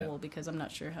because I'm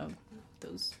not sure how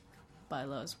those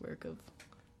bylaws work.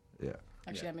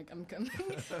 Actually, I'm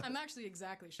actually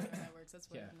exactly sure how that works. That's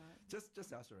why I'm not. Just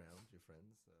ask around your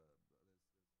friends.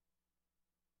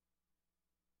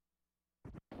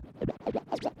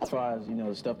 As far as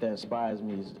the stuff that inspires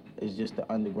me is just the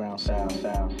underground sound.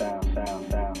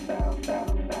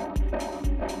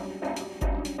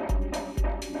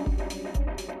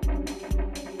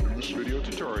 This video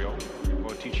tutorial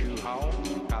will teach you how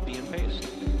to copy and paste.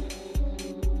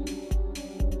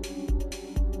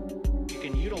 You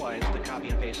can utilize the copy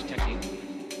and paste technique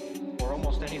for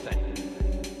almost anything.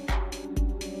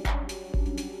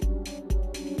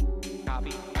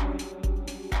 Copy,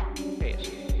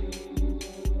 paste.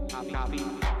 Copy,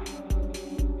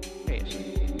 paste.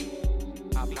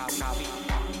 Copy, paste. Copy,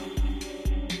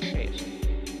 paste.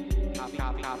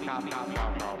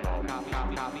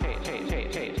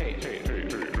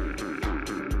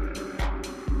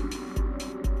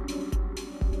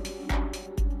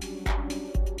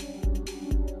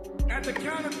 At the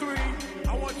count of 3,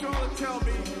 I want y'all to tell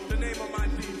me the name of my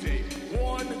DJ.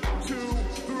 1, 2, 3.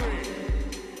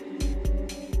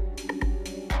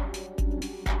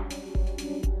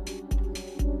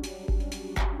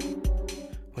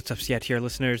 What's up, CITR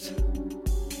listeners?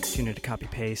 Tune in to Copy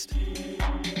Paste.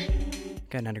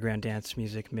 Got an underground dance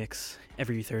music mix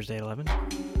every Thursday at 11.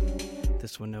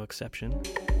 This one no exception.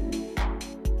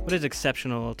 What is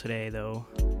exceptional today, though,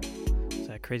 is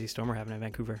that crazy storm we're having in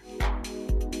Vancouver.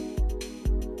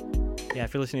 Yeah,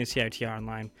 if you're listening to CITR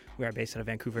online, we are based out of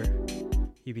Vancouver,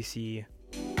 UBC,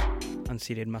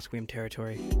 unceded Musqueam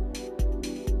territory.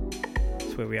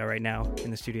 That's where we are right now,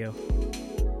 in the studio.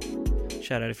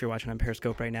 Shout out if you're watching on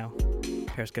Periscope right now,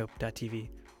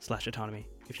 periscope.tv/autonomy,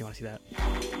 if you want to see that.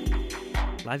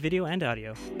 Live video and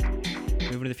audio.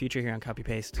 Moving to the future here on Copy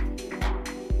Paste.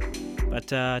 But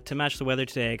to match the weather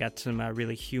today, I got some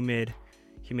really humid,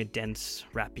 dense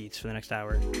rap beats for the next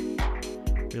hour.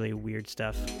 Really weird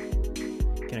stuff.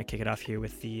 Gonna kick it off here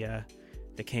with the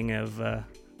king of,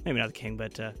 maybe not the king,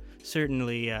 but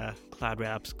certainly Cloud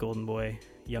Rap's Golden Boy,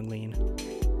 Young Lean.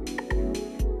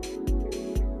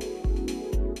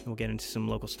 We'll get into some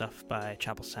local stuff by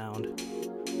Chapel Sound.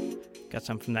 Got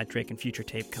some from that Drake and Future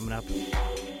tape coming up.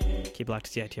 Keep locked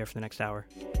to CITR for the next hour.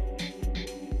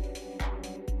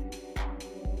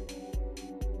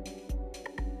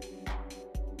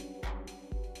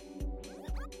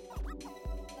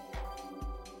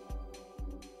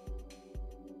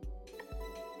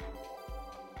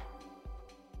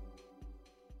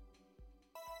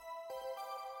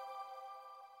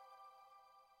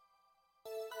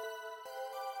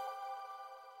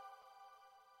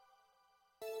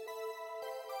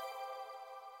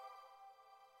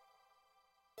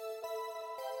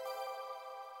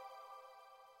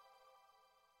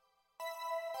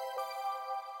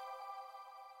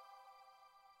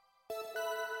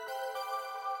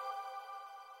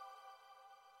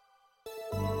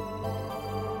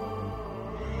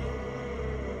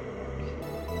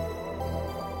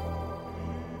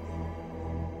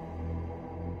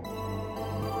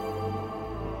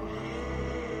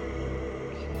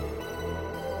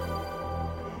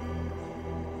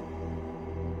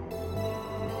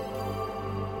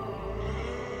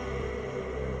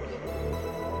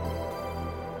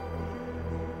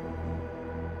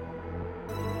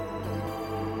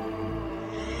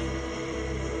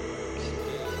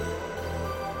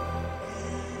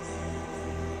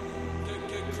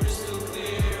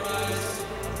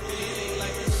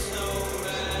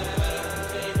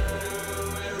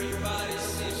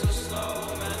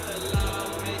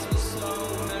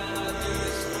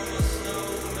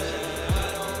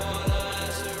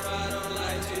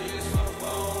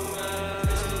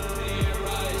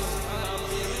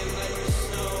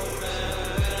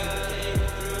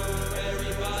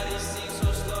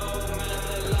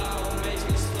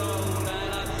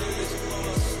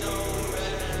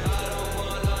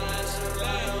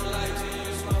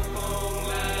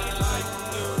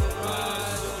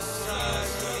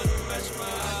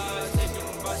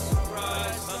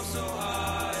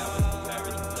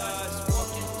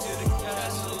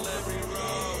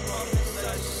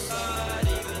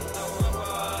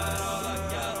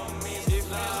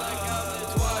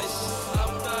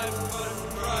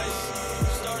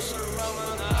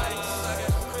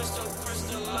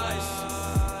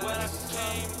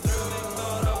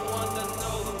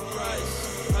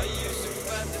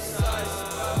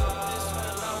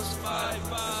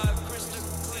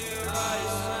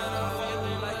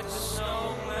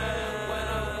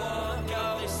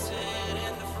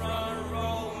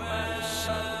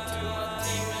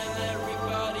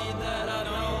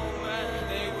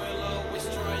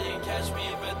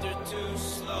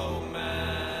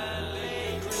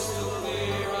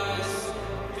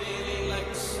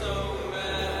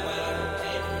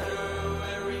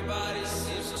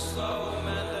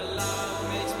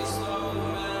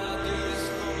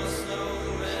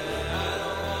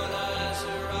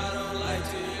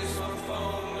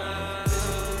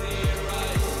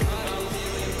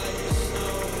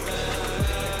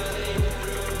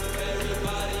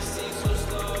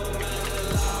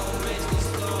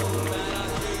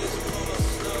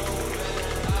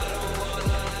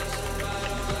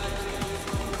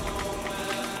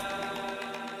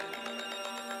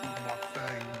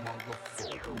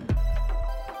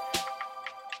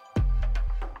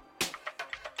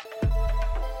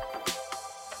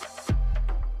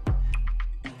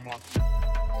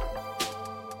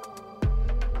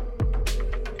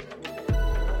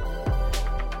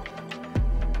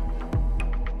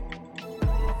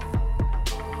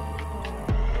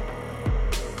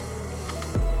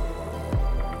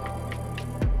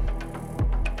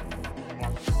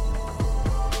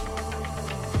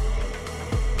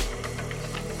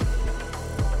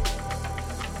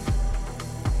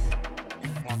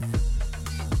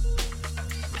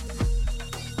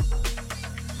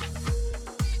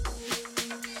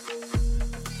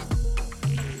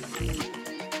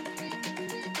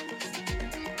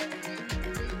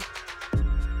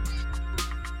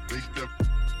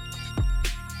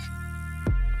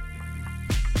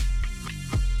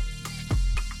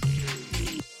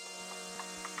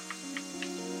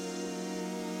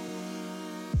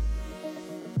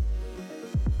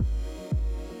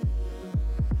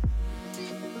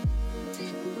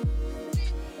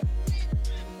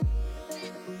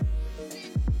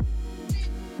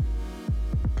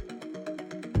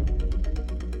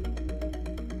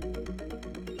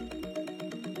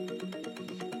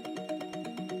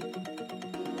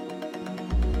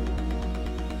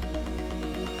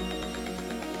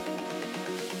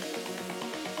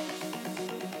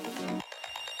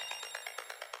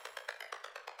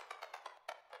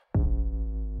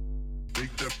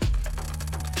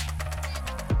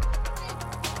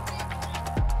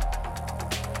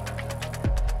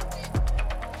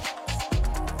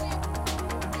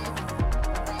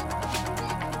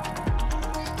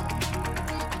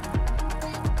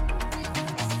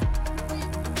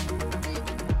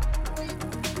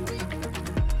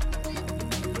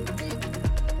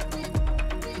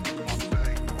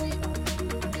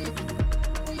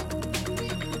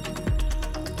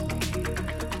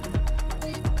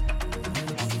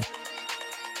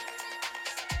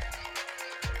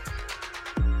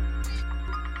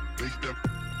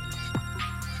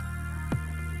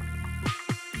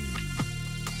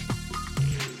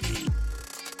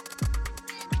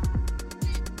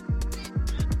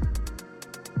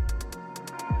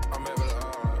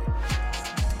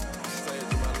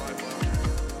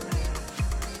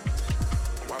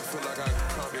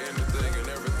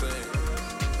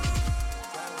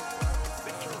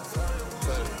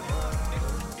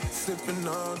 Sipping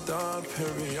on Dom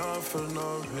Perignon for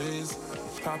no reason.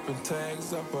 Popping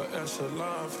tags up a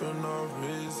echelon for no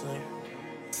reason.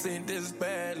 Seen this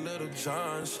bad little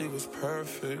John, she was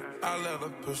perfect. I let her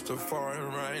push the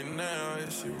foreign right now,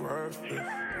 is she worth it?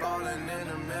 Ballin' in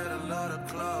the middle of the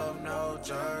club, no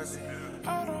jersey.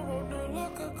 I don't want no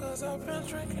liquor cause I've been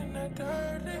drinking that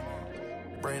dirty.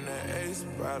 Bring that ace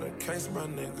by the case, my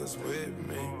niggas with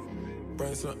me.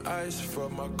 Bring some ice for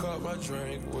my cup, my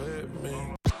drink with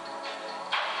me.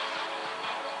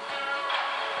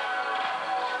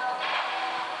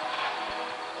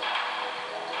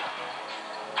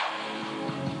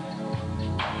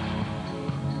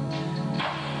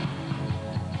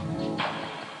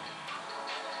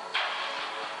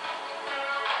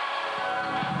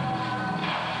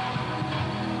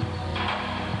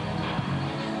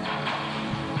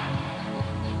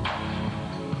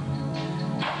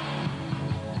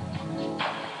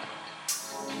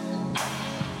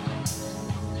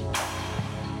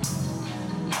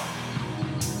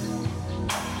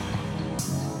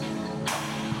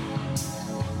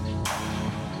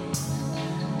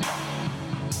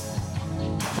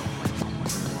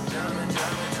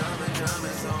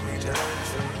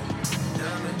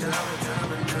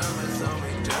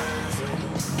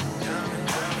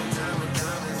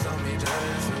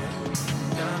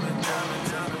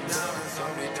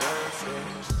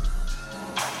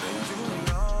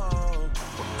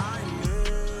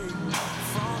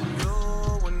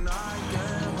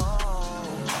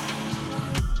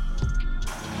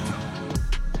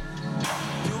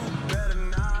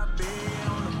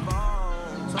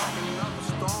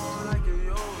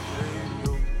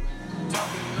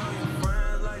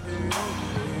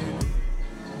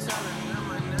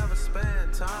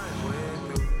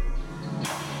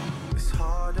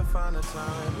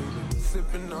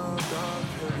 Sipping on Dom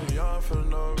Perignon for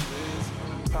no reason.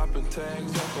 Popping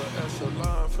tags up a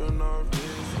echelon for no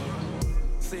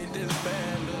reason. See this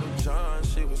bad little John,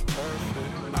 she was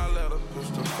perfect. I let her push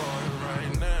the foreign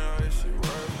right now, is she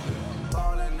worth it?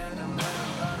 Ballin' in the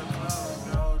middle of the club,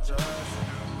 no jersey.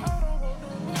 I don't want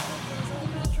no liquor cause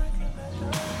I've been drinking that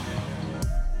dirty.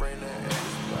 Bring that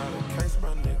ace by the case,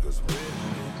 my niggas with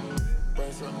me.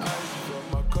 Bring some ice for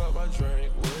my cup, my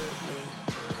drink with me.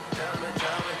 Diamonds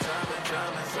on me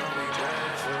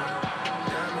dancing.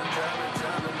 Diamonds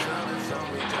on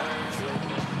me dancing.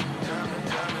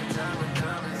 Diamonds on me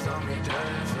dancing. Diamonds on me.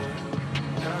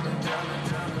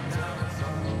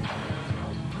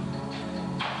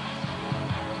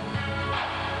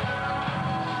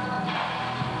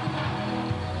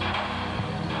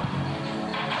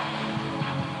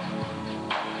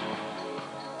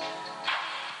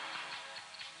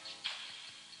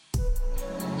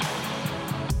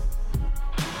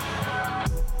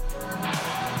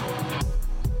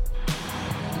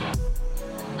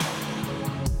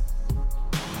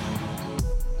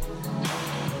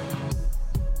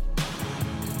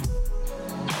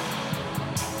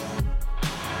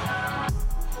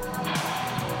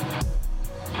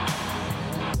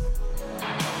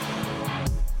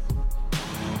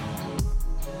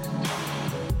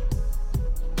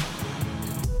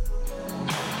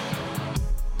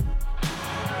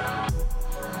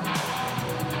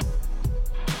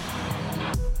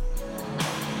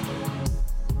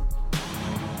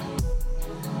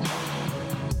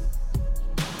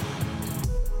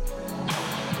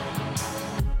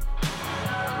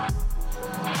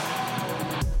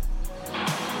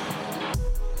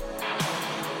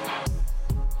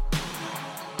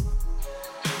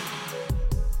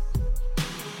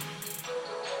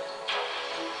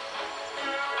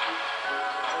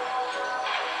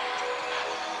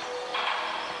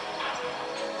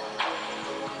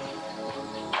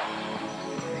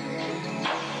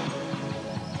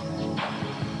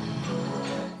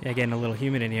 Yeah, getting a little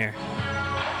humid in here.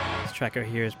 This track right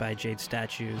here is by Jade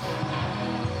Statues,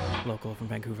 local from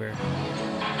Vancouver.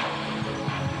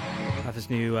 Off his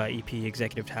new EP,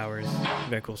 Executive Towers.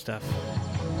 Very cool stuff.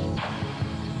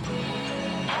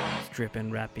 It's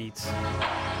drippin' rap beats.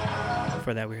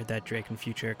 Before that, we heard that Drake and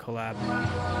Future collab.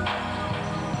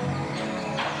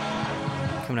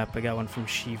 Coming up, I got one from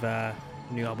Shiva,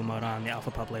 new album out on the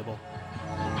Alpha Pop label.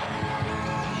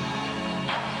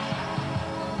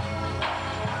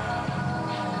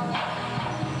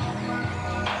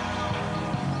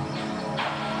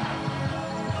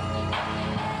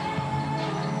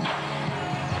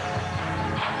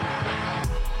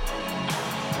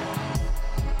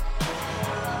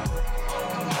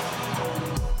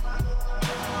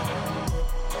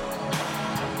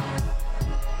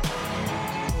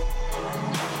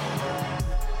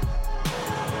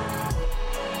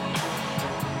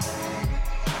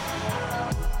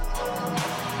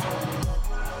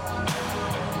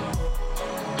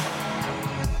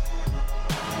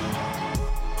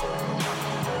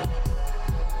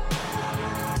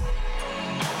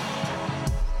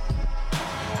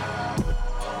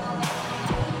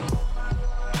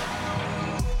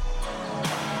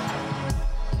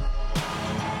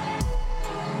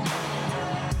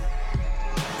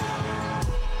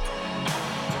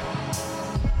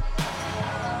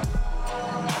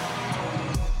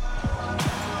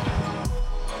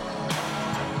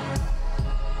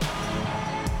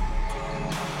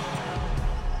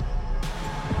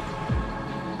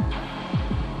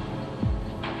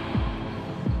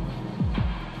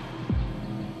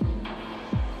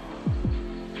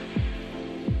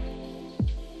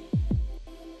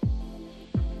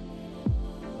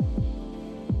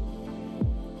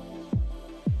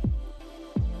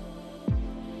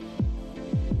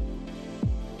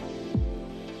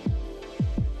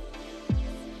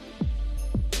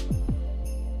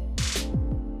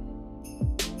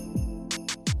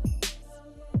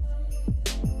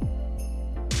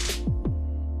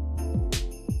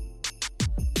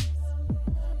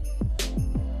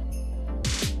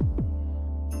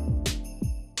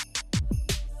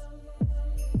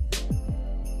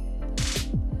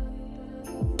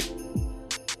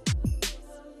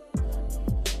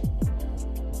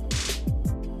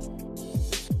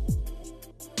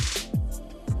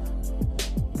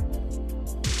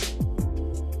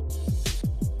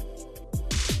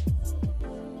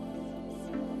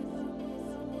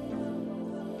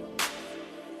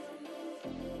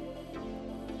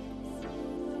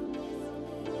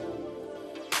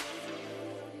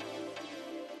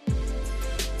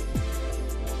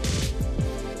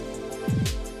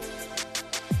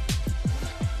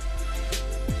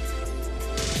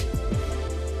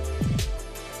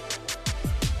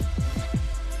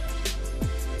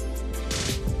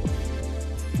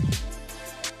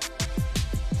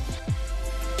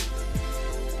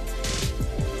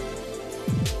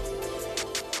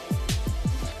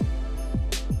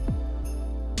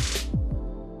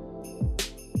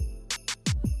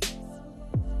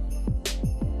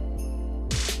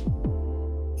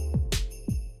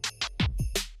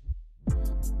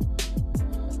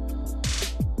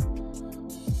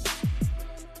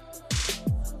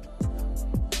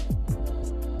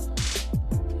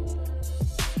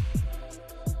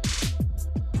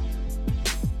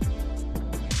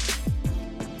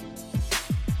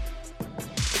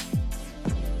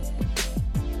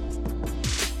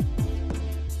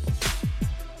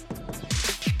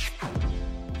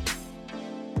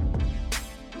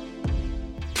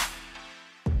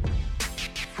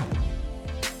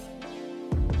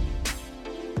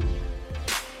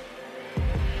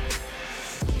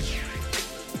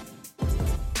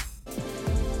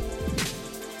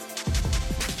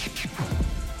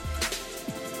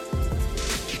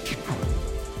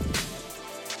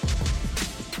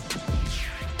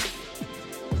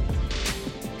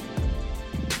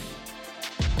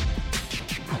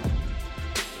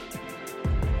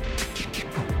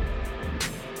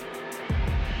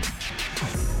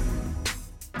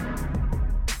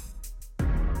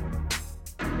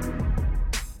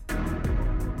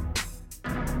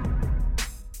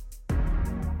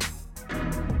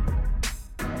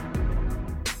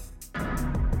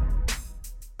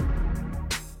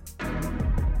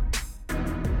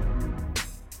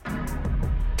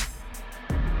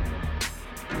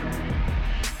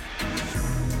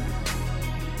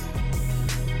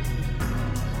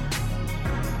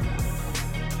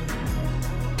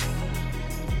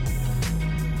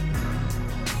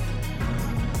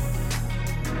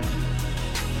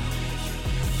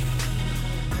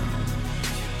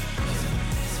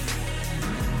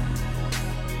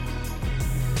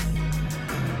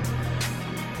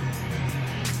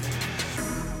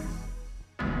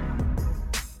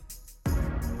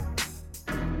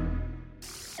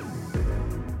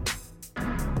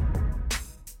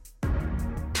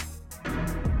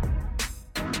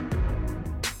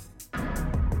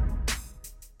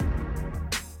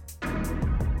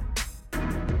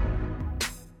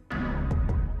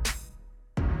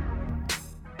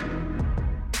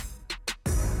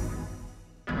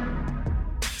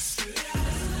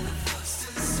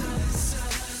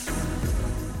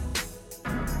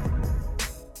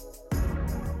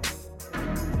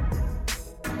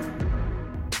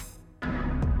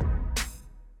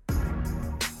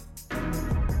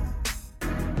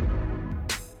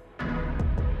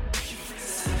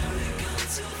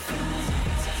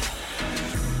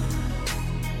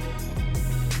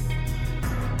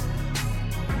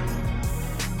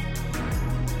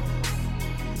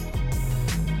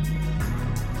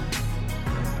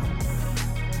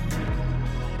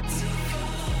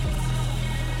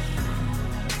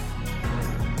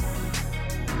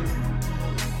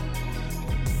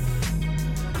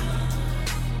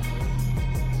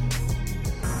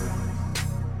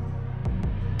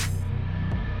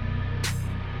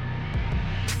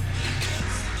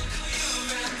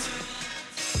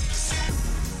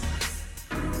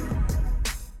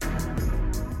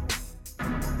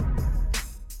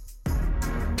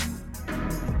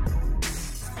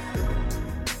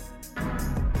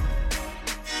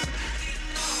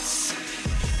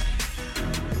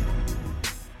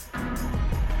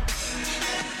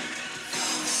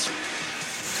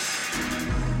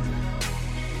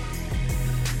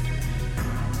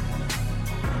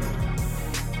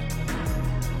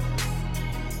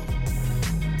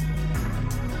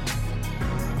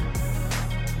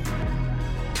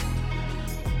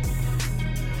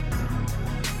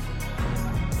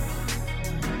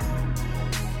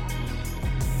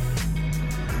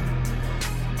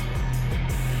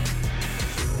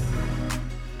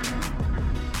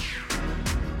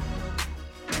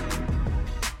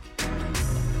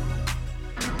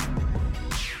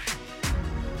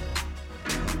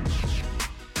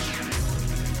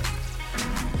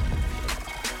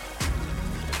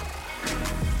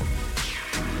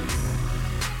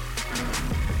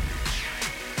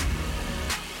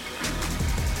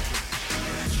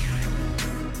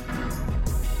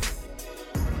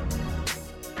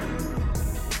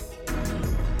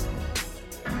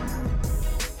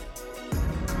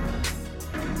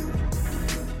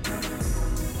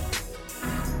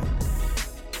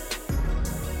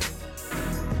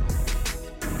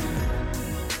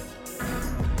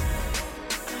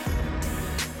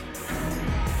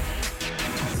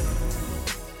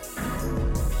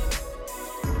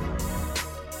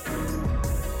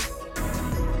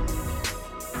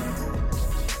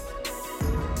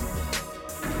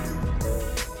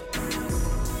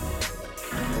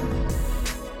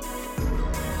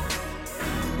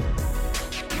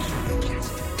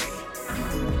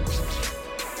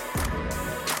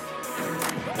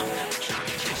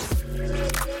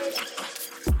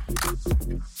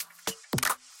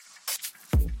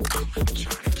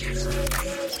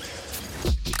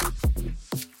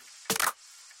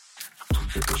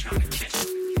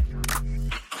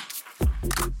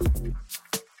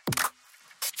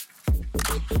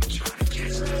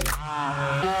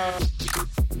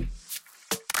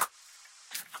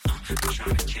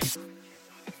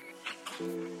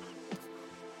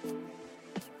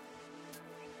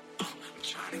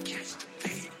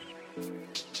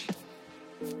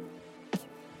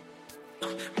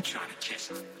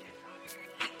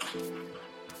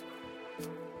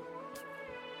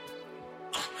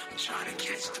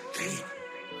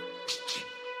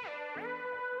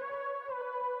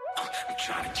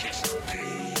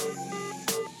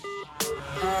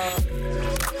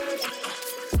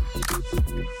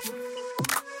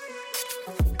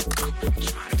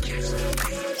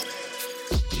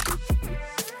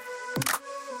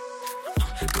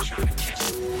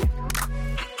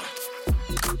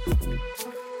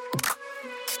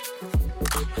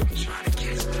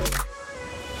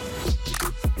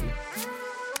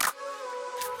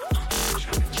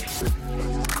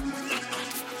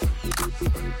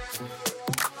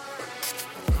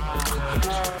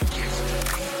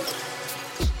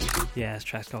 Yeah, this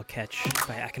track's called Catch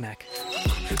by Akanak.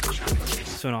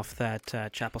 This one off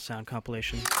that Chapel Sound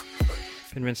compilation.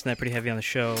 Been rinsing that pretty heavy on the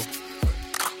show.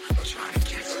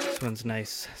 This one's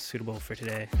nice, suitable for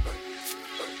today.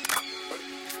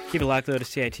 Keep it locked though to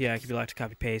CITI, keep it locked to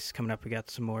Copy Paste. Coming up, we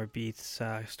got some more beats,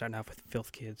 starting off with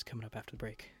Filth Kids coming up after the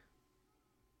break.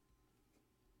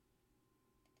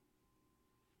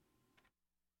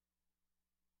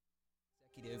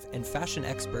 And fashion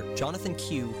expert Jonathan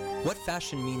Q, what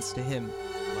fashion means to him.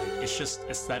 Like, it's just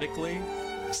aesthetically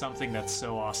something that's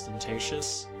so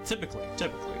ostentatious. Typically.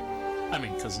 I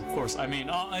mean, because of course, I mean,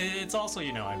 it's also,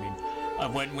 you know, I mean,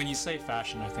 when you say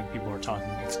fashion, I think people are talking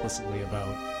explicitly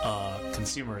about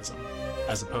consumerism,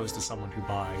 as opposed to someone who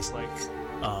buys like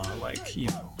you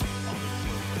know,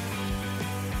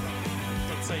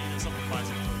 let's say someone buys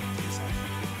a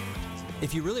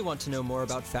If you really want to know more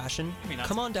about fashion,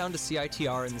 come on down to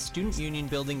CITR in the Student Union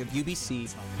building of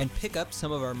UBC and pick up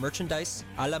some of our merchandise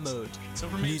à la mode.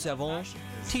 Nous avons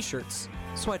t-shirts,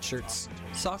 sweatshirts,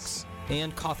 socks,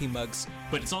 and coffee mugs.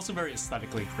 But it's also very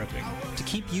aesthetically gripping. To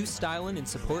keep you styling in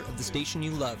support of the station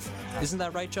you love. Isn't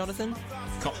that right, Jonathan?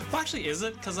 Well, actually, is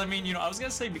it? Because, I mean, you know, I was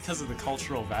going to say because of the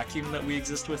cultural vacuum that we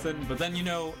exist within, but then, you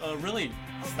know, really,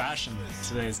 fashion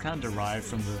today is kind of derived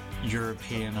from the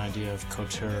European idea of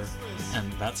couture,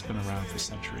 and that's been around for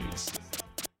centuries.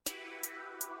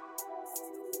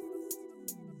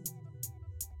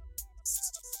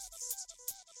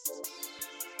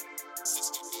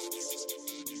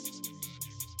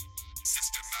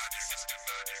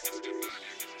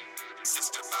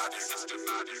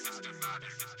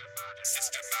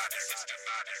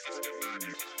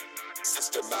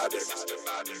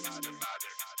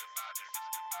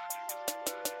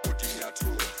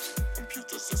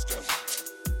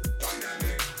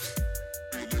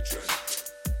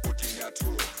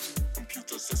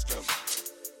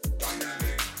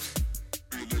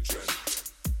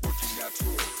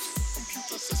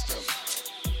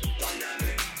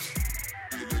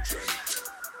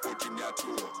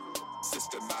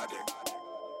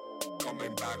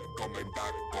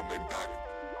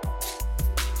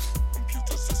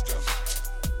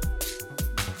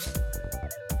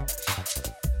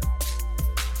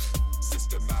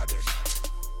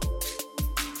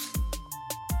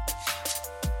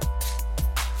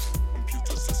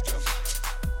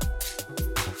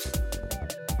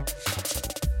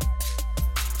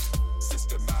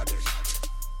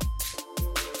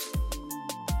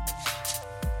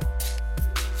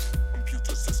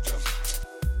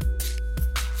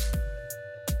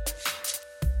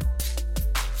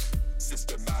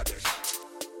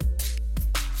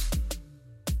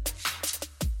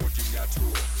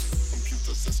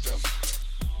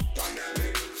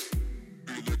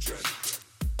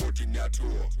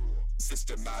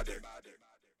 Systematic,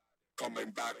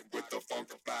 coming back with the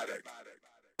funkabatic.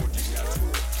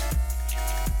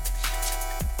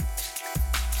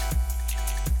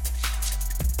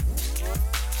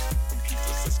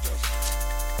 Computer system.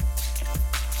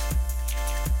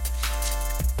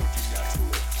 Working at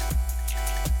tool.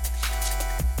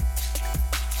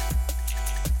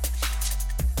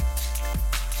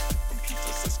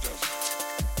 Computer system.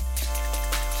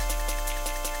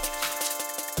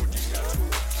 Working at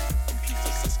tool.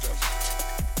 Computer system.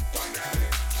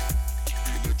 Dynamic.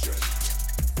 Religion.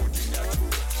 Working at tool.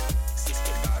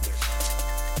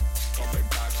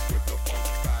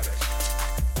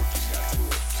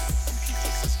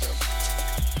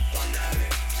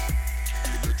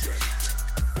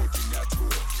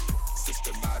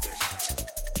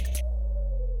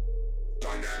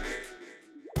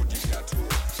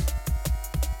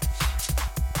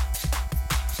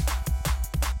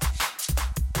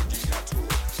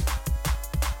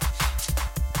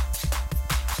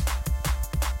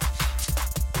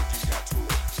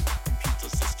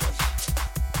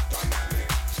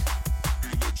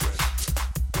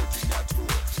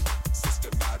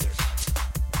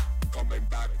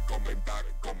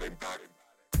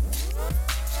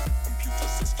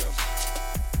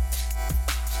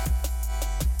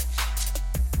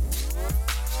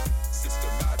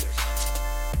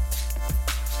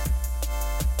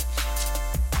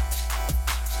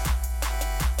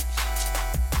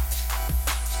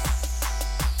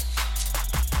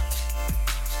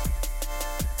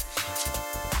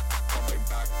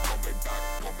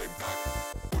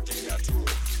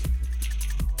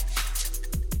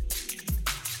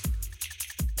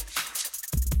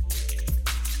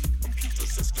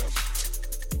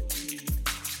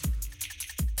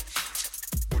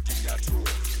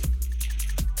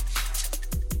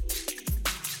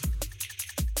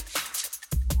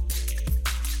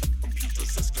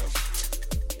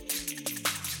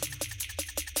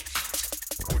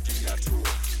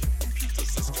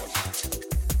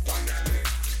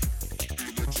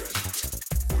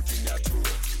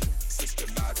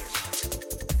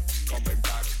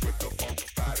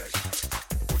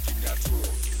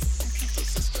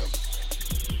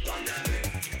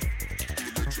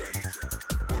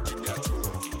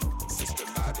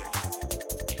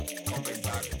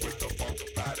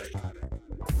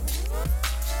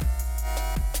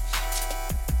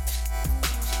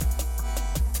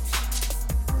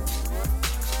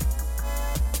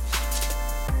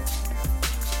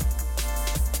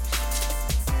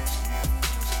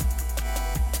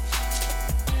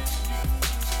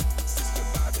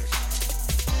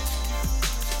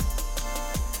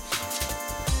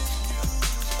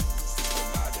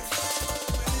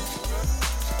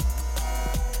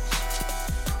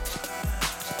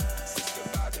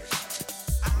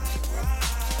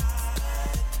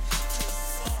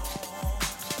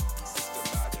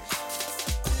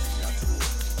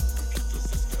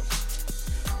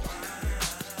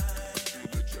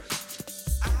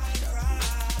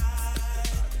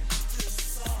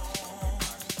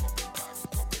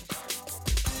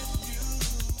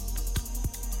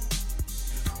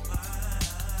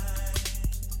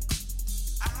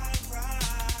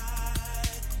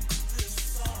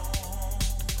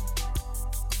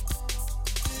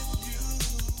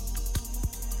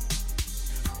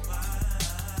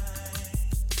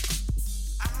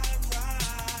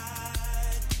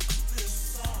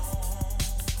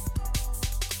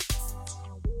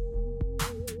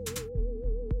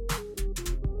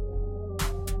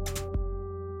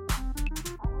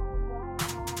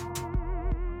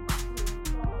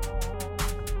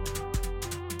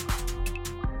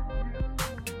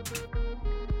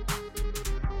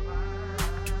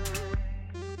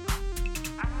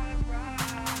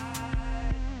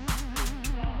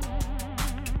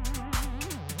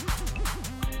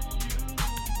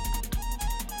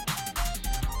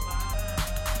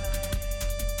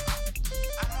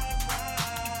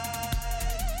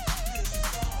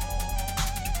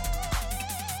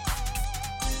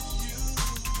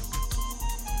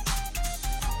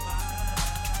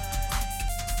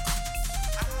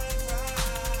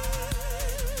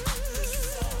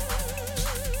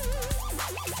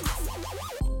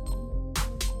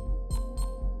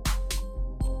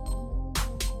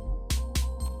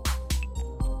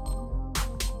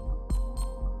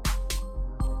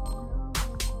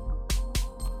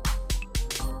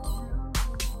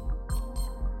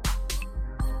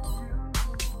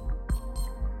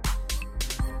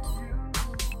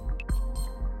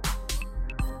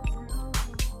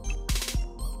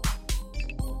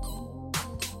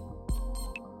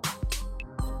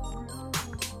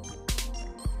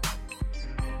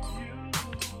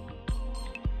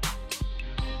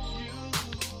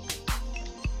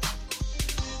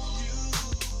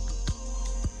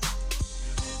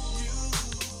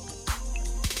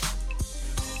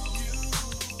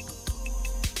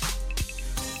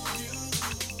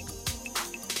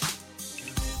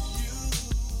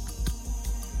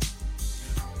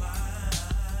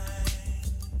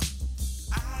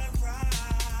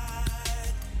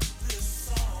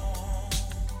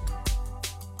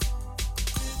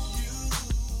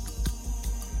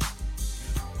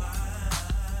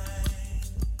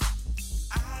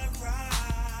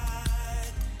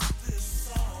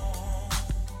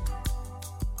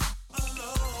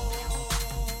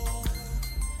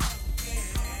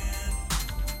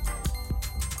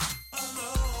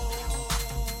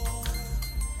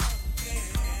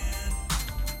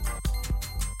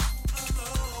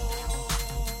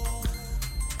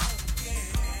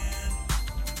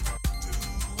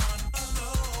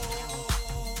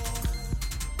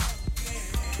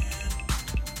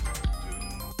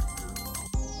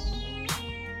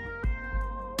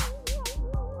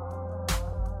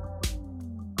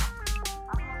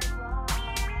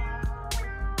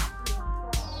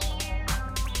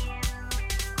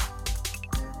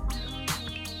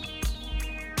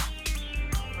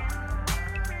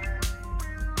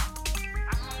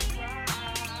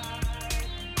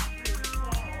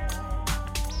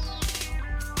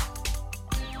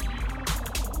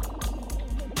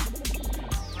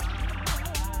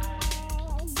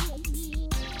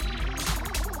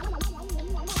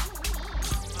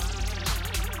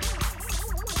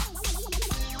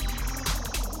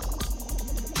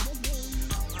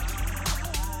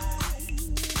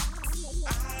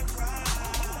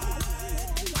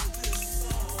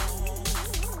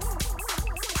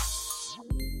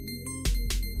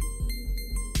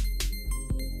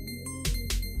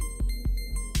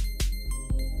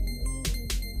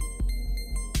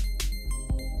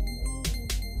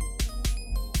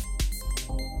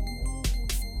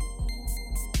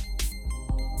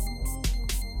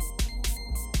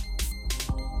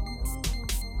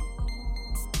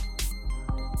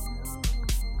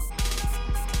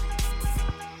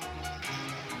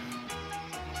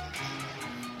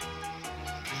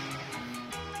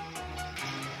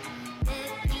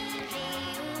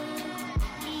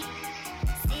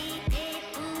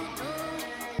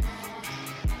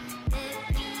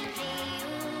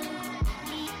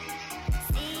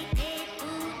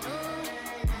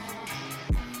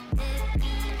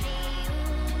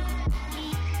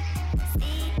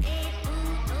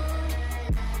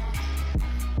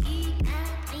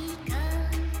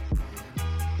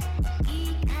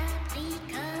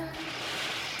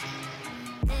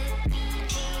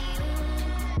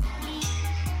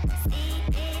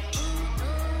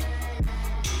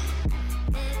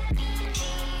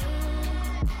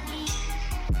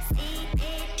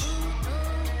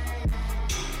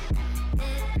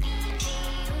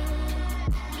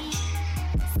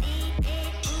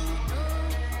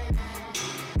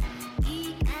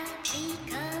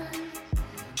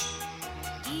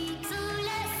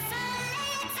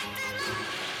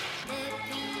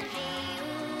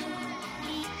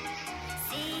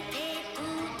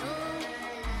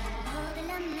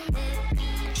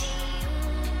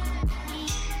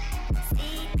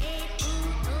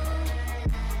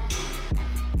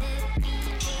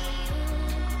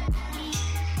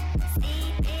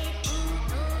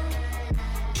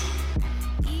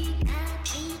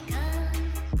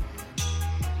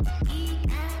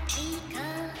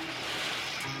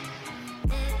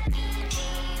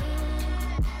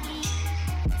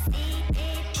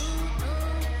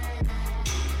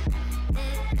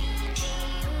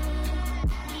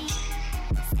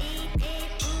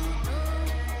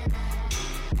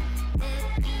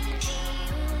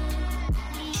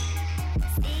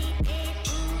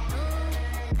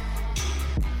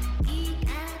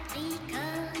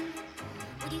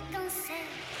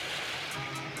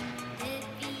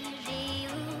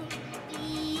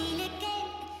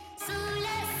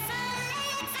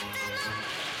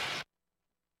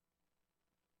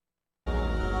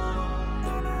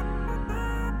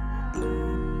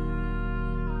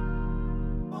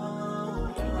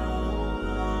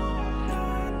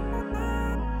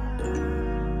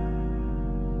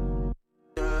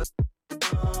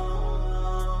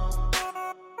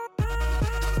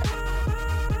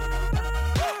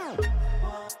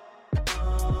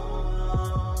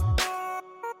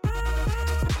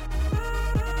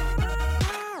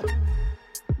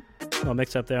 little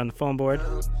mix up there on the phone board.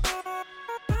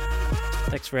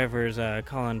 Thanks Forever is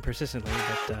calling persistently,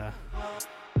 but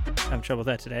having trouble with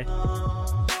that today.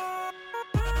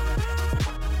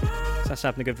 It's not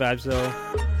stopping the good vibes though.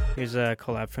 Here's a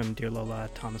collab from Dear Lola,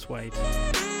 Thomas White,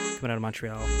 coming out of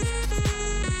Montreal.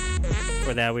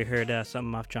 Before that, we heard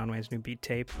something off John Wayne's new beat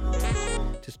tape.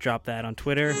 Just dropped that on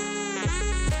Twitter.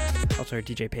 Also heard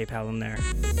DJ PayPal in there.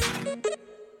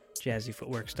 Jazzy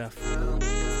footwork stuff.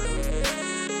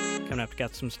 Coming up,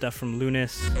 got some stuff from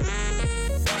Lunis.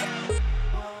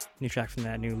 New track from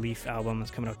that new Leaf album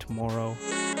that's coming out tomorrow.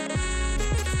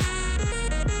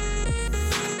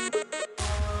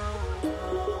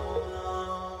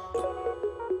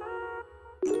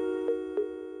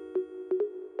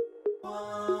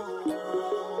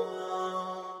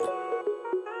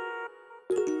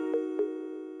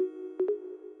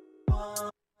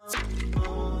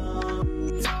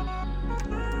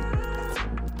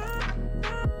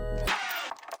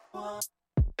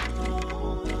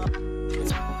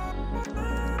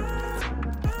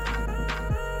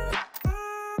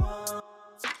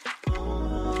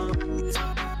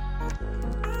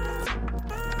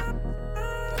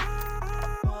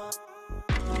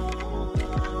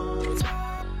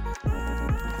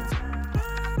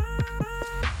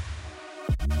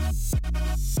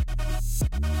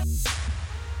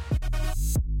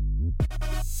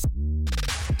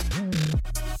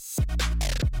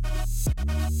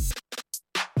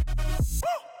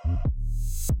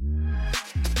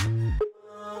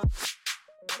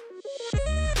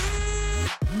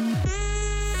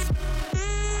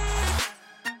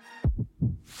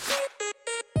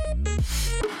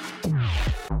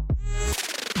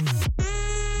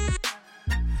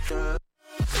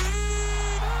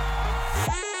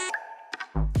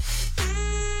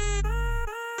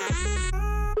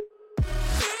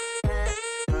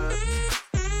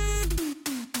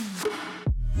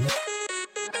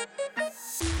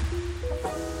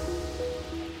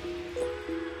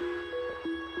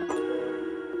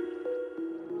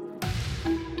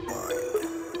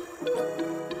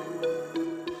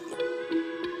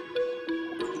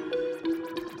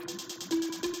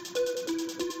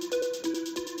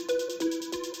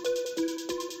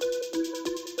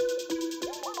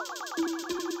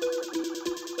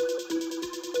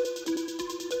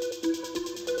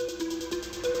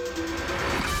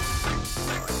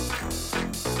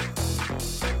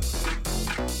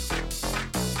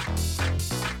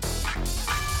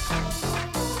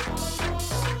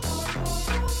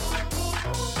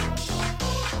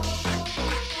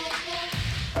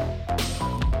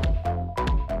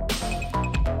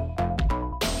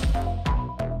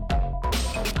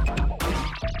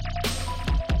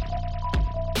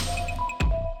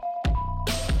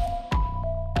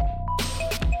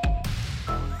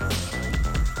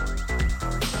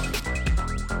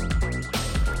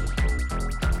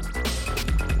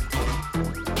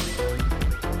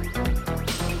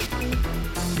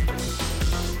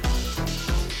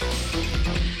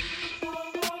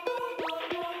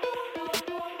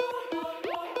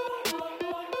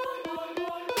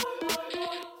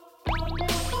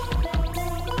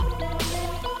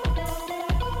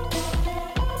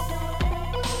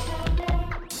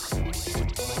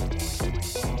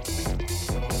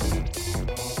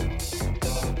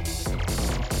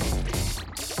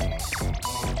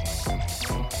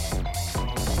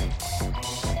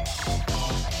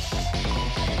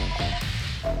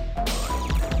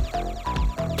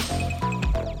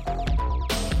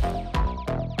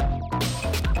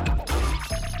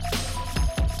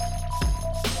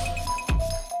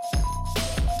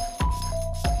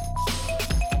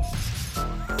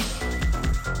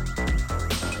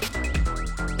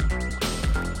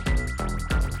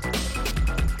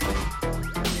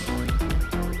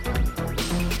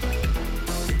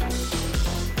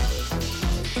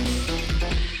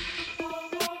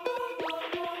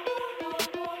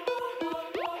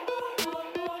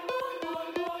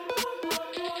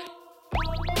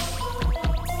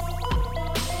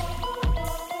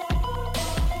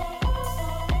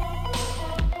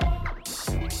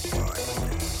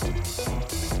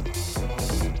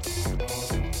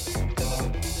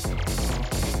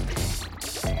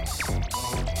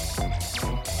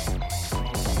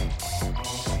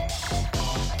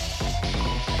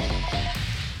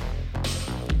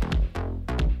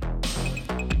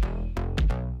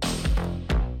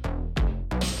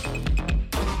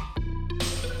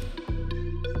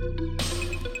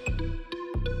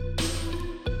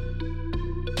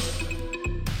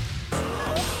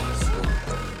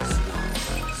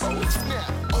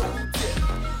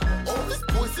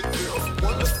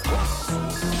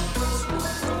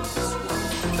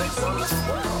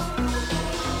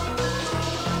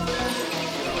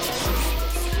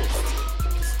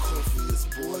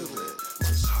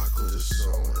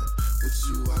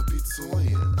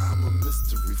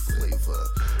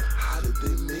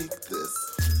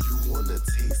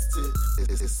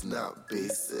 it's not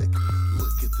basic.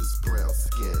 Look at this brown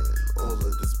skin, all of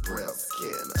this brown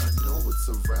skin. I know it's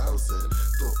arousing,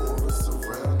 the aura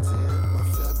surrounding my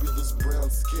fabulous brown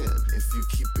skin. If you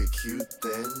keep it cute,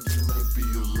 then you might be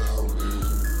allowed in.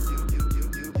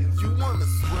 You wanna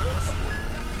swerve?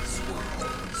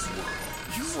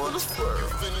 You wanna swerve? You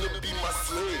finna be my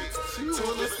slave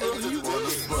till the end of the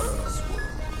day.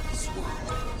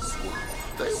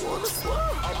 They wanna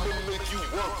swerve. I'ma make you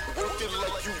work it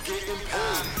like you getting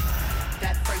paid.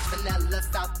 That French vanilla,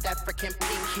 South African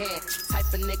pecan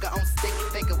type of nigga on stick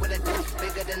figure with a dick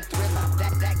bigger than Thriller.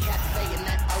 That cafe and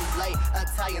that Olay,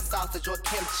 Italian sausage or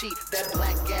kimchi. That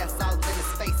black gas all in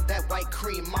his face, that white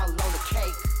cream all on the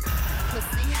cake.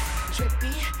 Pussy,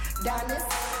 drippy, Donis,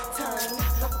 tongue,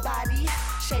 body,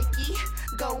 shaky,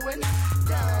 going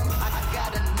dumb. I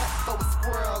got a nut for a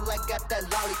squirrel, I got that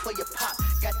lolly for your pop,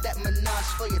 got that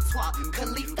menage for your twat.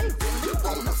 Khalif, they really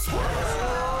wanna swirl.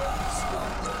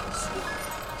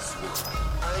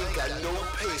 I ain't got no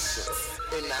patience,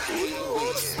 and I hate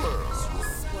waiting.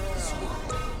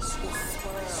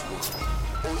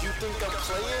 Oh, you think I'm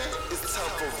playing? It's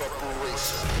time for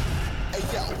reparation. Hey,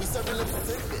 yo, we serving them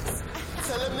sickness.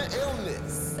 Tell them the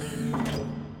illness.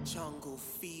 Jungle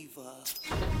fever.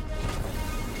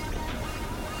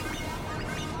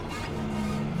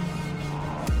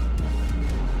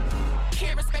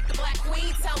 Can't respect the black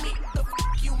queen, tell me the f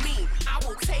you mean. I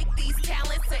will take these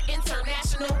talents to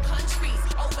international countries.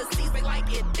 Overseas, they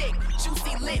like it thick,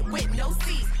 juicy lit with no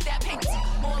C's. That pink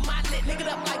on my lip, lick it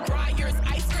up like Breyer's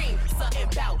ice cream. Something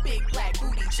about big black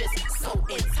booty, just so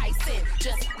enticing.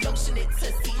 Just lotion it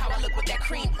to see how I look with that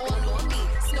cream on me.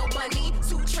 Snow bunny,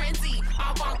 too trendy,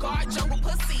 avant-garde jungle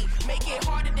pussy. Make it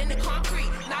harder than the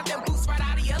concrete, knock them boots right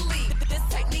out of your league. This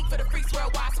technique for the freaks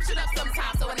worldwide, switch it up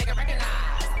sometimes so a nigga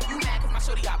recognize. You mad cause my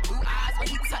shorty got blue eyes. When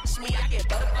he touch me, I get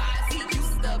butterflies. He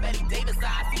used to Betty Davis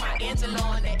eyes. See my Angela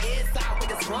on the inside. When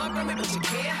it's run from me, but you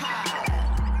can't hide.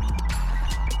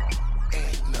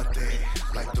 Ain't nothing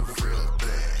like the real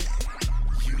thing.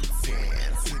 You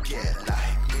tend to get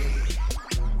like me.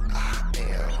 I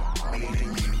am made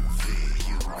in UV.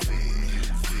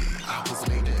 I was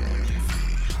made in UV.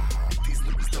 These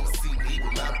niggas don't see me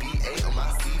with my BA on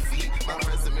my CV. My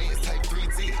resume is type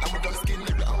 3D. I'm a dark skinned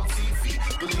nigga on TV.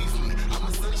 Believe me, I'm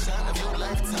the sunshine of your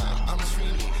lifetime. I'm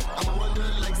dreamy. I'm a wonder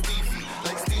like Stevie.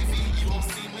 Like Stevie, you won't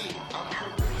see me. I'm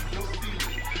purple, no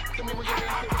Stevie. Tell me what you're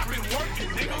I've been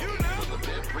working, nigga.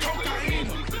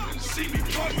 Cocaine, she be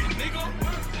fucking, nigga.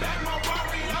 Back my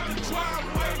Rari out the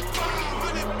driveway.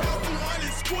 500 pounds,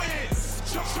 200 squares.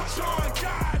 Sean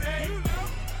God, eh?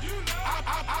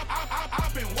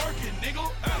 I've been working, nigga.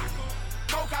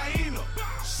 Cocaine,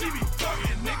 she be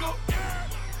fucking, nigga.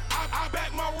 I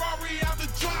back my Rari out the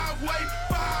driveway.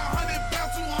 500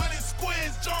 pounds, 200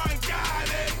 squares. John God,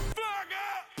 eh?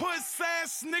 Puss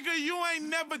ass nigga, you ain't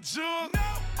never jug.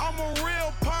 I'm a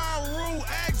real Pyru,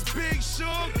 ask Big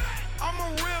Shug. I'm a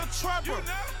real trapper,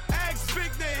 ask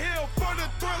Vic the Hill. For the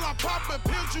thrill, I pop a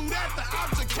pill, shoot at the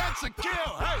object, catch a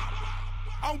kill. Hey,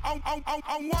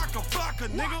 I'm Waka Flocka,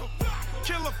 nigga.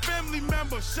 Kill a family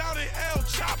member, shout it El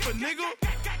Chopper, nigga.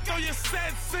 Throw your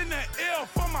sets in the L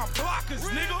for my blockers,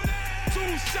 nigga. 2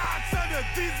 shots of the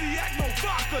Dizzy no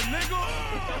vodka, nigga.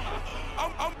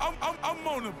 I'm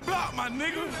on the block, my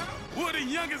nigga. We're the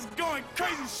youngest going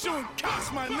crazy, shooting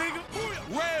cops, my nigga.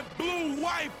 Red, blue,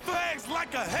 white flags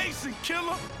like a Haitian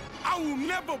killer. I will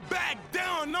never back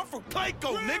down, I'm from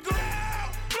Clayco, nigga.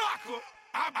 Blocker,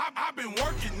 I've been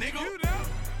working, nigga.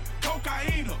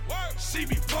 Cocaine, she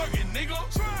be fucking, nigga.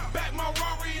 Back my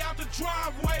Rari out the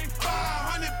driveway.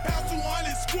 500 pounds,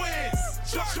 200 squares.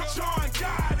 John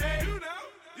God, eh?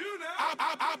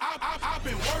 I've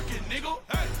been working, nigga.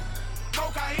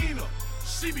 Cocaine,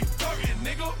 she be fucking,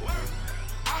 nigga.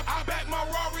 I back my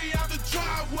Rari out the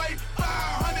driveway.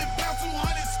 500 pounds,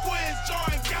 200 squares.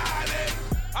 John God, eh?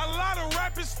 A lot of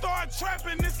rappers start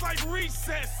trapping, it's like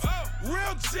recess.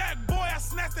 Real jack boy, I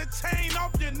snatch the chain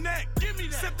off your neck. Give me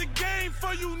that. Set the game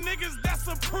for you niggas, that's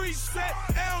a preset.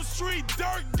 Elm Street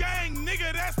Dirt Gang,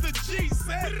 nigga, that's the G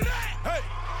set. Hey,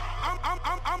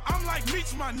 I'm like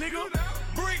Meech, my nigga.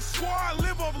 Brick Squad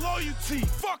live off loyalty.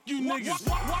 Fuck you niggas.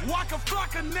 Waka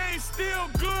Flocka name still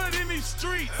good in these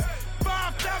streets.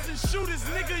 5,000 shooters,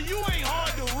 nigga, you ain't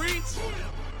hard to reach.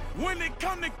 When it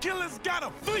come to killers, got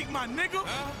a fleet, my nigga.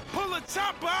 Pull a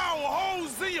chopper out,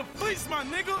 holes in your fleece, my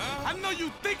nigga. I know you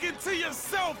thinking to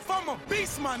yourself, I'm a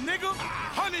beast, my nigga.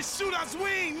 100 shootouts, we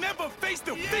ain't never faced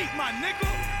defeat, my nigga.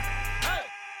 Hey,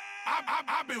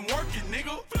 I've been working,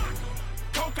 nigga.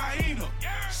 Cocaine,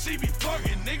 she be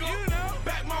fucking, nigga.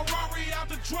 Back my Rari out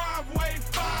the driveway.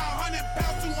 500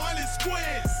 pounds, 200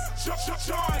 squares.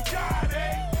 Sean God,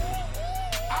 eh?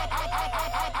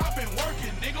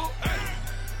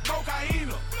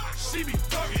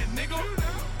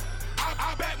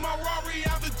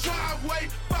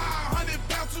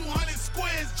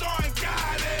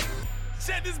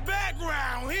 check this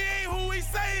background. He ain't who he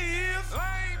say he is.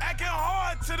 Acting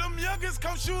hard to them youngers,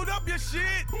 come shoot up your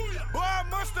shit. Boy, I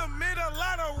must admit a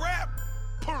lot of rap.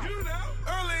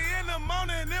 Early in the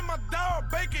morning, in my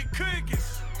dog baking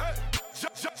cookies.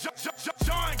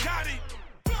 John got it.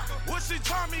 When she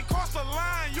try me cross the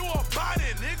line, you a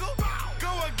body, nigga.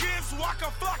 Go against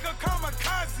Waka Flocka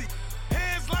Kamikaze.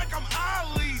 Hands like I'm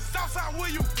Ali. Southside, where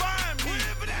you find me?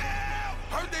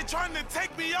 Heard they trying to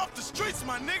take me off the streets,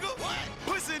 my nigga.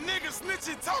 Pussy nigga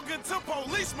snitching, talking to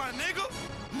police, my nigga.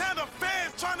 Now the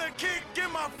feds trying to kick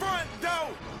in my front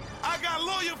door. I got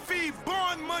lawyer fee,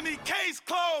 bond money, case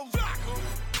closed.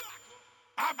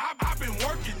 I've been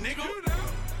working, nigga.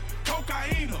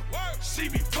 Cocaine, she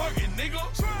be fucking, nigga.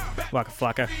 Waka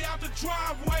Flocka. Out the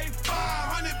driveway,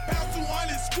 500 pounds,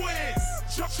 200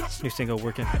 squares. New single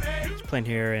Working. It's playing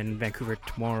here in Vancouver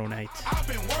tomorrow night. I've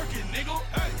been working, nigga.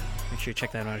 Hey. Make sure you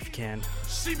check that out if you can.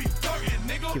 She be thugging,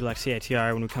 nigga. Keep it like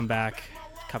CITR. When we come back,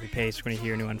 copy paste. We're going to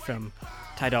hear a new one from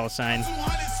Ty Dolla $ign.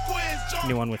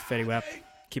 New one with Fetty Wap.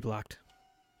 Keep it locked.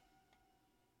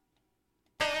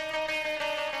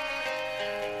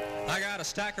 I got a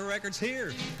stack of records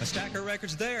here, a stack of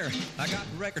records there. I got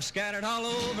records scattered all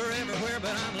over everywhere,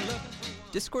 but I'm looking.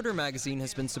 Discorder magazine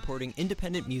has been supporting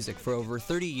independent music for over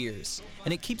 30 years,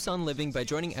 and it keeps on living by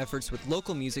joining efforts with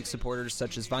local music supporters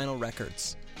such as Vinyl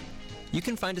Records. You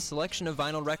can find a selection of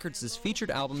Vinyl Records'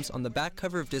 featured albums on the back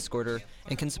cover of Discorder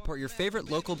and can support your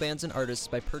favorite local bands and artists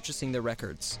by purchasing their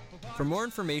records. For more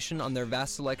information on their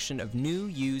vast selection of new,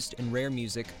 used, and rare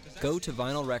music, go to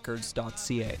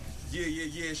vinylrecords.ca. Yeah,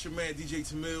 it's your man DJ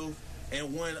Tamil,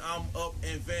 and when I'm up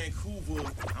in Vancouver,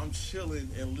 I'm chilling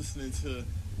and listening to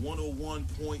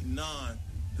 101.9,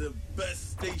 the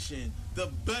best station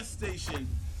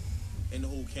in the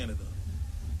whole Canada.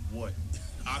 What?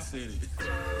 I said it.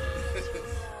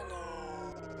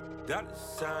 $.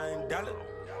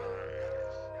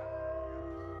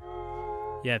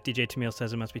 Yeah, if DJ Tamil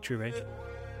says it must be true, right?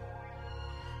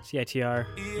 CITR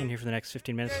in here for the next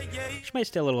 15 minutes. She might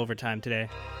stay a little over time today.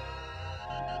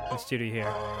 In the studio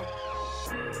here.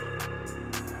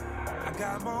 I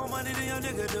got more money than your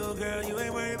nigga do, girl. You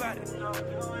ain't worried about it.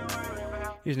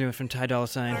 Here's a new one from Ty Dolla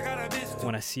 $ign.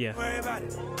 When I See Ya. We ain't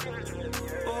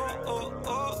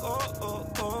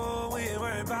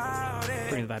worried about it.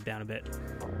 Bring the vibe down a bit.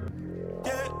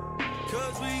 Yeah,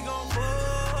 cause we gon'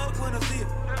 fuck when I see it.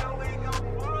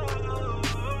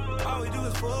 All we do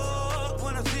is fuck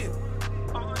when I see it.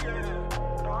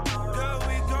 Girl,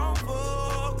 we gon'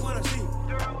 fuck when I see it.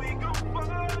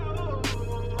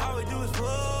 All we do is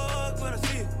fuck when I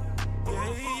see it.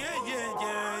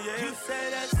 Yeah. You say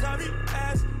that sorry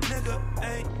ass nigga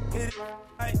ain't hit it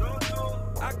right.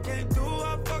 I can't do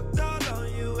I fucked all on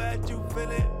you at you feel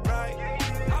it right.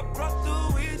 I brought the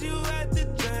weed you at the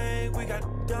drink. We got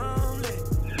dumb lit.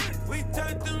 We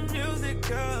turned the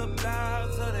music up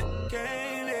loud so they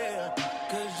can't hear.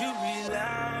 Cause you be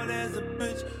loud as a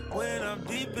bitch when I'm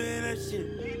deep in that shit.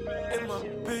 If my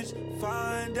bitch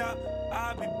find out,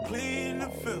 I be pleading the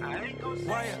fifth.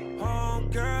 Why your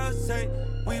homegirl say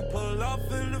we pull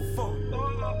off in the phone?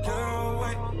 Girl,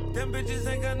 wait, them bitches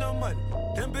ain't got no money.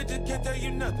 Them bitches can't tell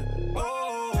you nothing.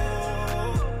 Oh,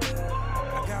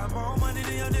 I got more money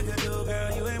than your nigga do,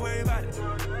 girl. You ain't worried about it.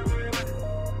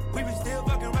 We be still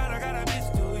fucking around. I got a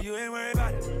bitch too. You ain't worried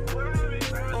about it.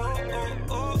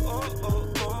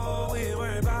 Oh, we ain't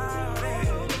worried about it.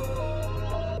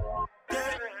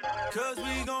 Yeah, cause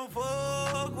we gon'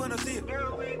 fuck when I see it.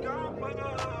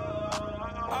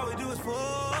 All we do is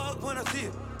fuck when I see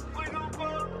it.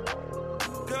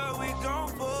 Girl, we gon'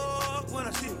 fuck when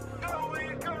I see it.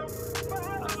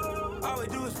 All we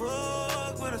do is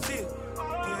fuck when I see it.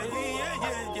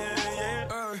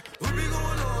 Yeah. We be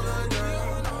going all night,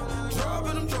 girl.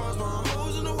 Dropping them drawers, my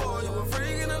hoes in the wall. You a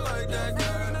freak and I like that,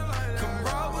 girl. Come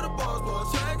ride with a boss, boy.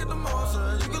 Check at the mall,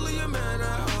 son. You can leave your man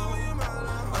at home.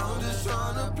 I'm just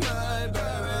tryna play, baby.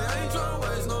 I ain't tryna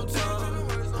waste no time.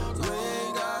 We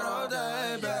ain't got all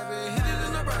day, baby. Hit it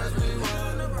in the price we want.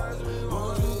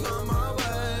 Won't you come my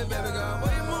way, baby? Got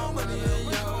way more money than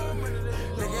you.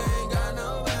 Nigga ain't got no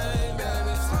way,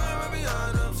 baby. Slime right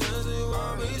behind them since you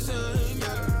want me soon,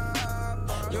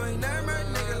 yeah. You ain't never a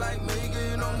nigga like me,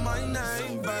 you know my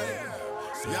name, baby.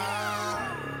 Yeah.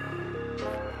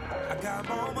 I got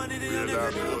more money than your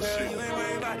nigga do, girl. You ain't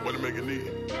worried about it. What to make it neat?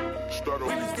 Start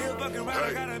over. We be still fucking around,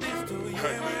 I got a bitch too. You ain't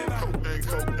worried about it.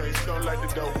 Cocaine, something like the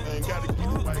dope. Ain't gotta keep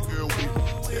it like girl with it.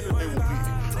 Every day we beat it.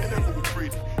 And that we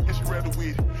pretty. And she rather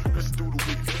with it. Let's do the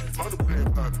week. Mother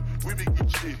playing poppin'. We be getting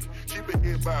shitty. She been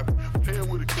getting boppin'. Playing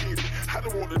with a kid. I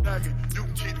don't want to knock it. You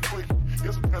can cheat it quick.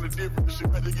 Guess I'm kinda different,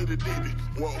 shit had to get addicted.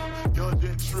 Whoa, young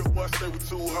jet trip, boy, I stay with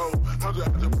 2 hoes.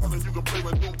 100 you can play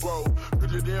my new bowl.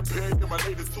 Picture that peg and my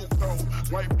lady too cold.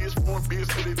 White bitch, foreign bitch,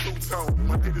 so they 2-tone.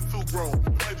 My lady too grown,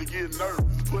 I had to get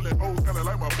nervous. Pulling hoes kinda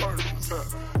like my purse.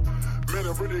 Man,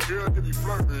 a pretty girl, they be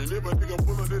flirting. If a nigga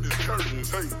pull up in his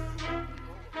curtains, hey.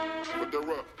 Put that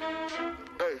up.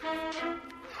 Hey.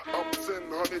 I'm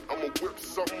sitting on it, I'ma whip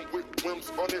something with whims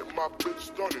on it. My bitch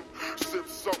stunning. Sip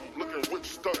something, looking rich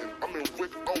stunting. I'm in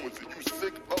Rick Owens, and you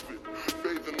sick of it.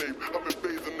 Bathing ape, I'm in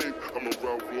bathing ape. I'm a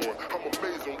Ralph Lauren. I'm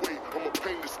amazing weight. I'ma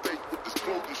paint the state with this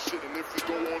clothing shit. And if it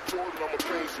go on tour, then I'ma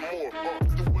paint some more.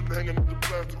 The one hanging up the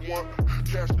plastic one.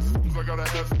 Cash as soon as I gotta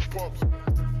have some pumps.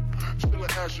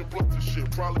 Chillin' ash and blunts and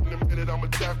shit. Probably in a minute I'ma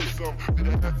tap with some. Then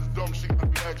that ass is dumb, she got a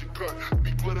magic cut.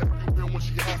 Be glitter everywhere when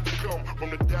she has to come. From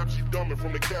the dab she dumb and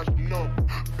from the cash she numb.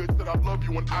 Bitch said I love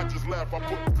you and I just laugh. I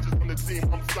put bitches on the team,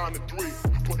 I'm signing 3.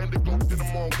 Put indigo in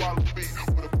them on Wallaby.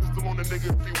 With a pistol on the nigga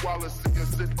if he Wallace. And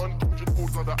sit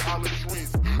uncoachable under olive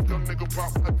trees. Young nigga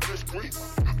pop like fish grease.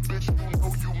 Bitch, you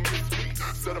know you miss me.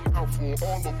 Set him out for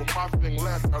all over my thing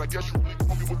last night. I guess you really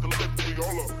call me with the lip thing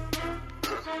all up.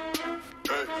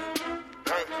 Hey.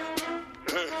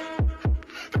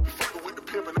 They be fucking with the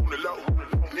pimpin' on the low.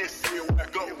 Let's see where I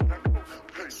go.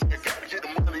 So I gotta get the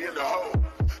money in the hole.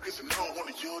 Cause you know I want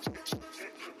a young jet.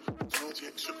 Young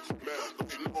jet, man.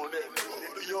 If you know on that,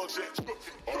 the young jet.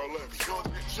 All that, young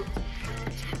jet.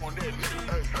 You know on that,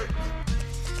 hey.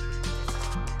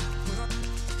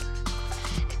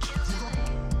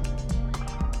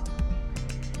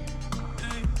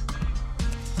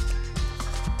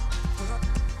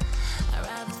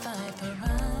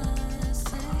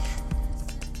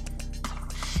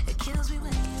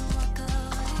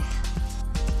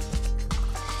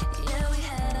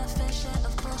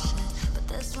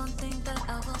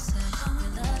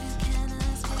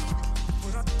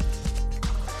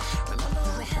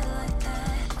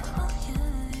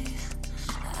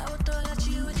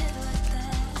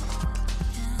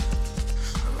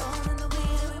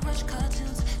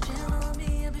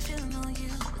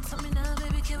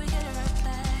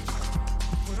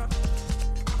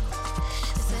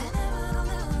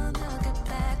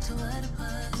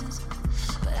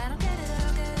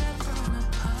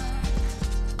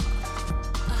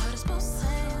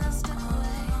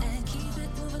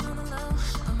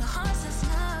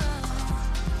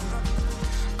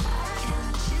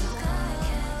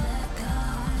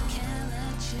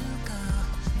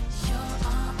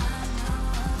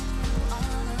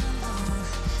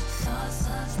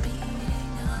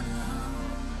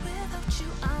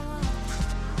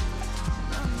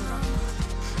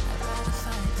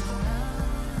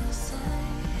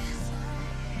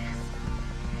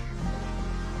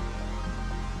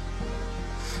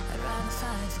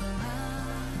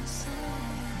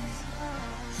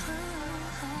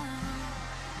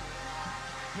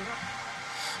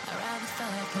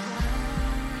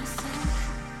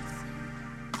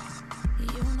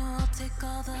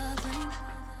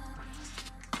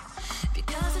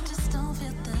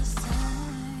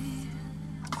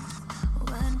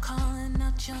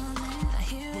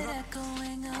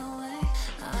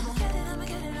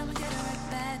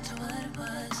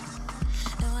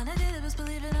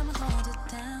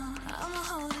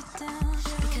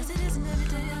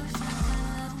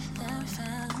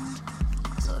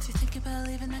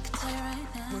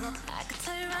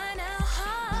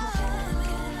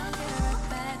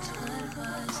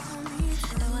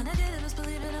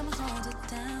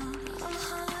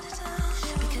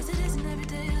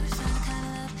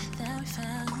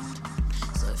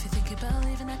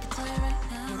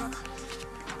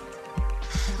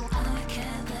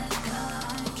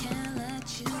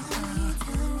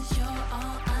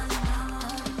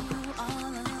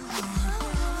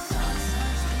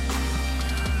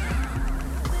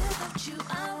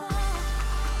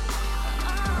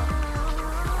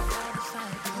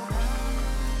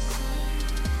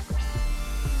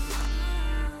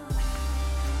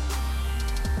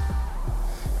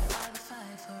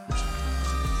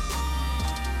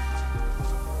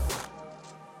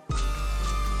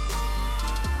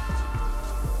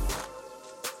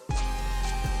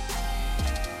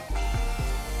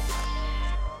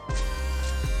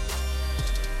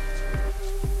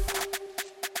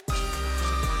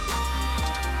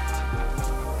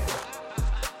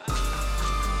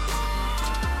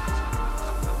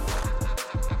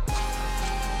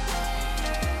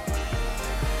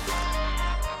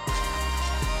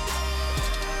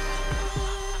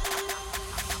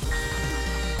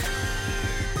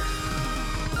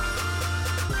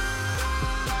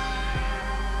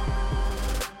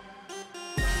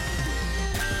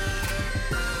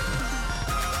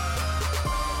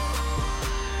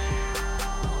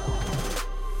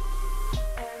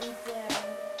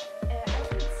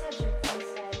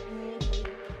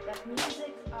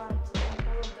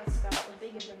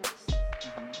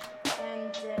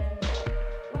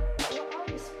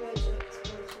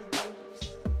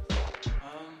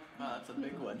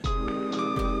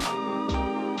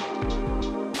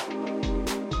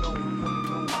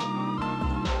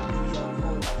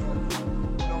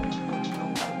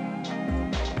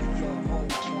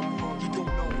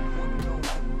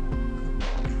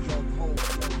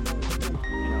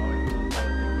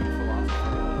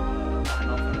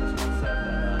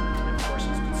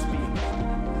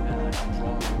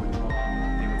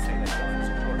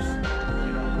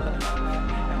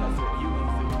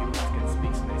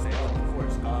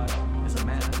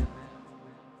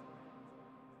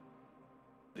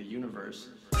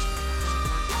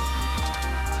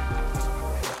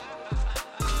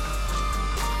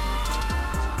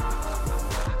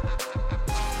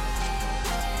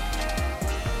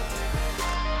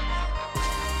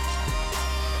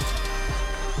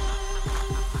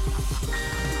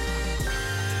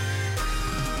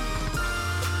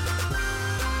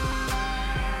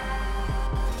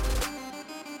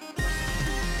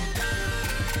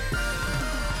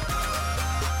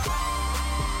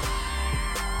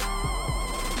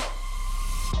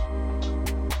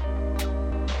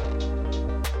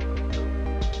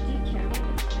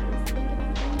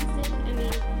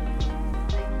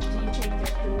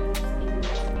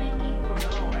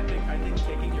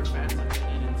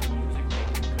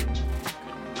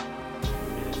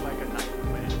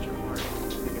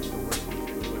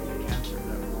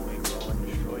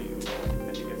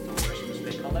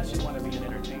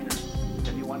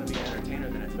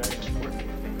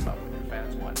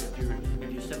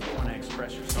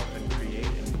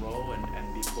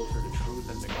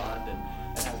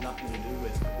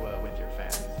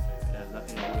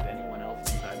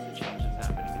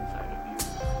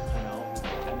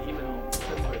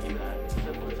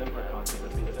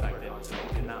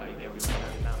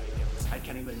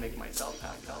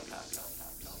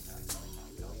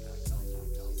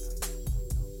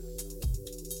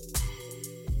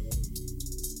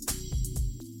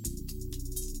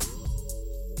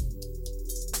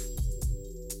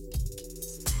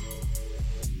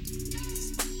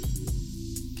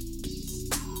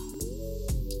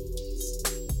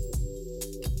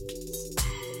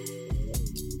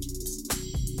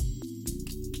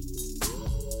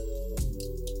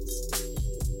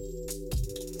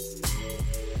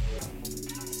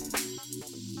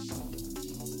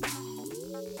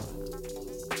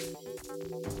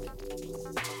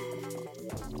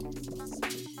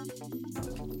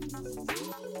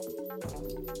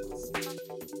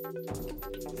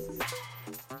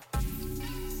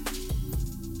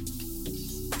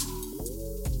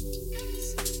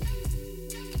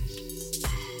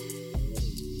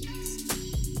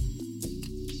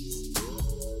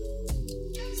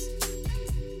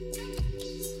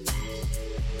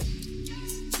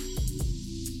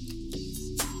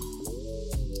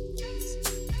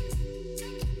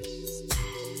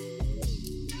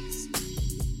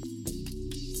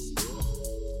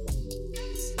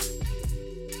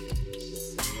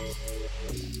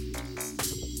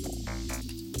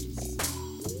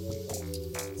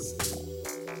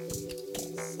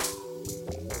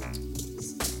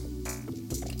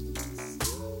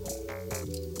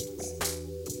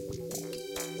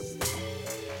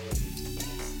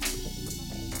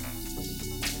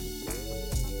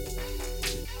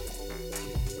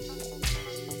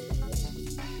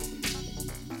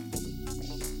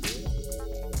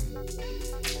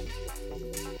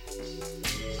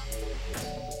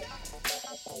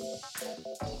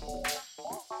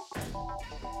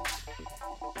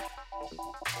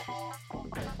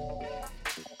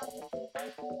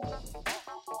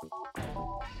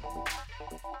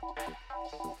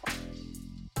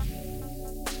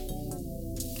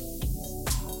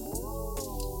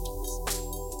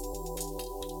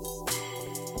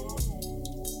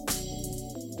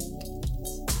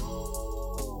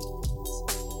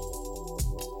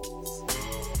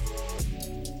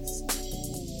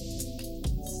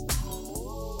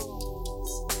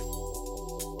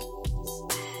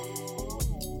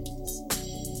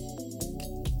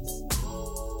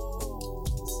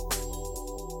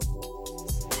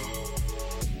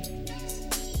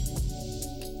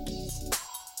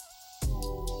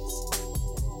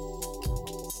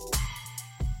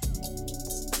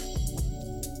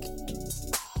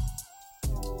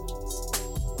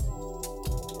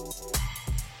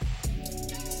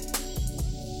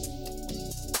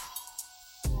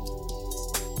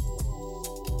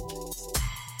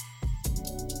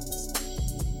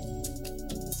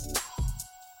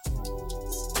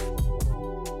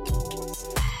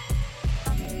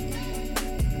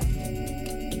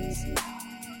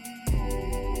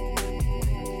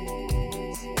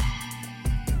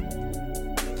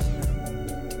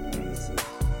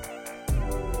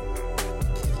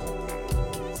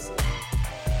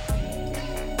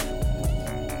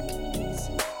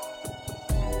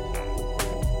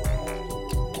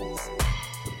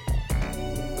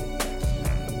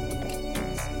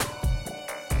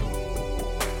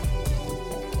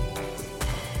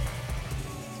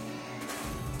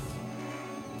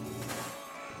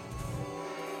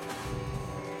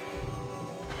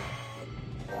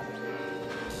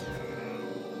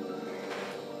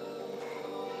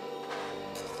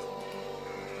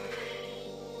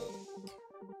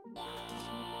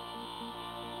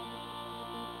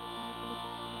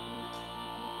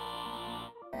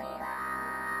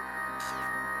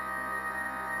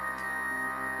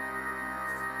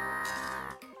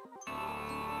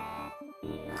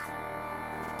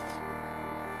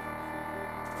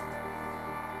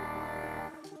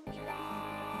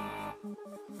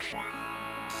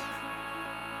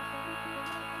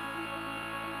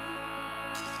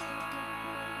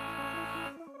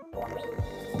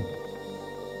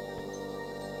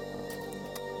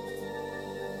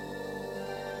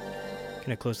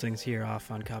 Gonna close things here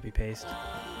off on Copy Paste.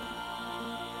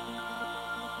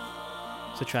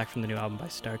 It's a track from the new album by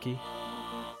Starkey.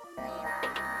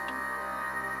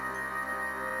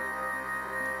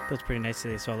 Feels pretty nice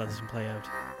today, so I'll let this one play out.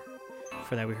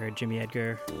 For that we heard Jimmy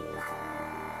Edgar,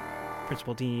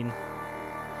 Principal Dean,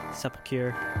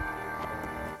 Sepulture,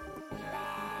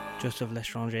 Joseph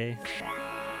L'Etranger,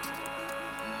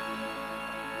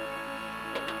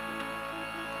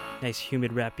 nice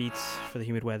humid rap beats for the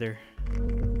humid weather.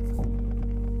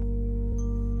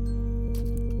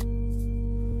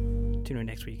 Tune in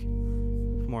next week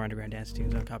for more underground dance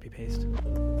tunes on Copy Paste.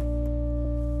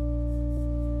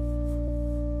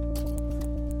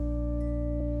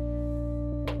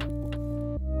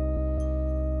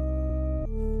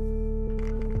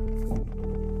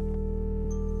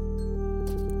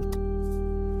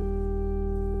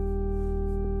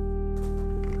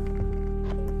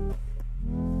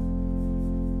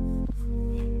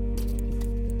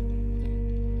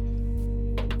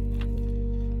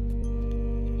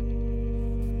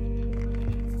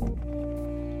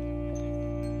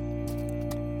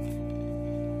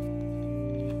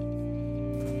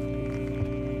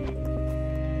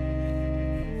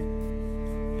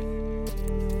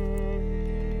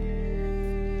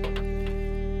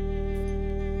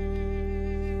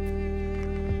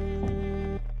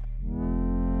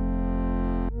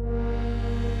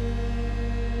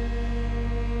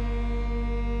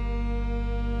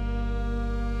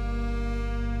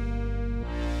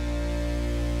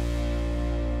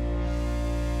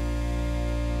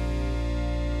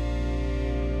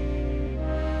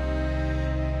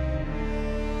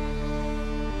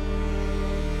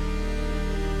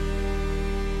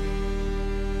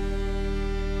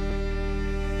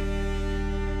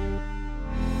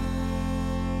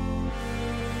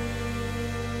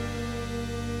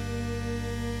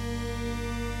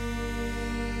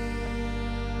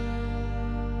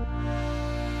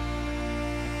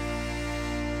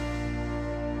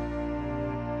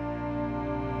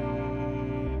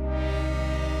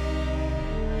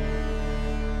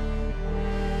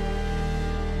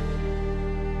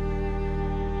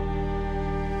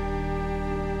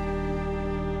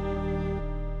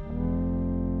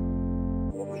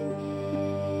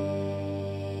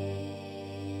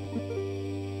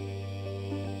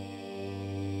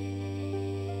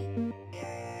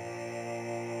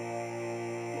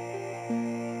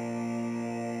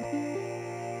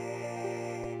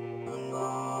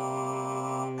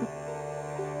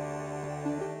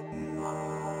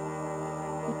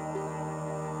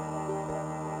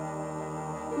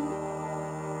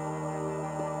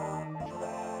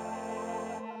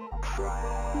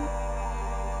 Cry.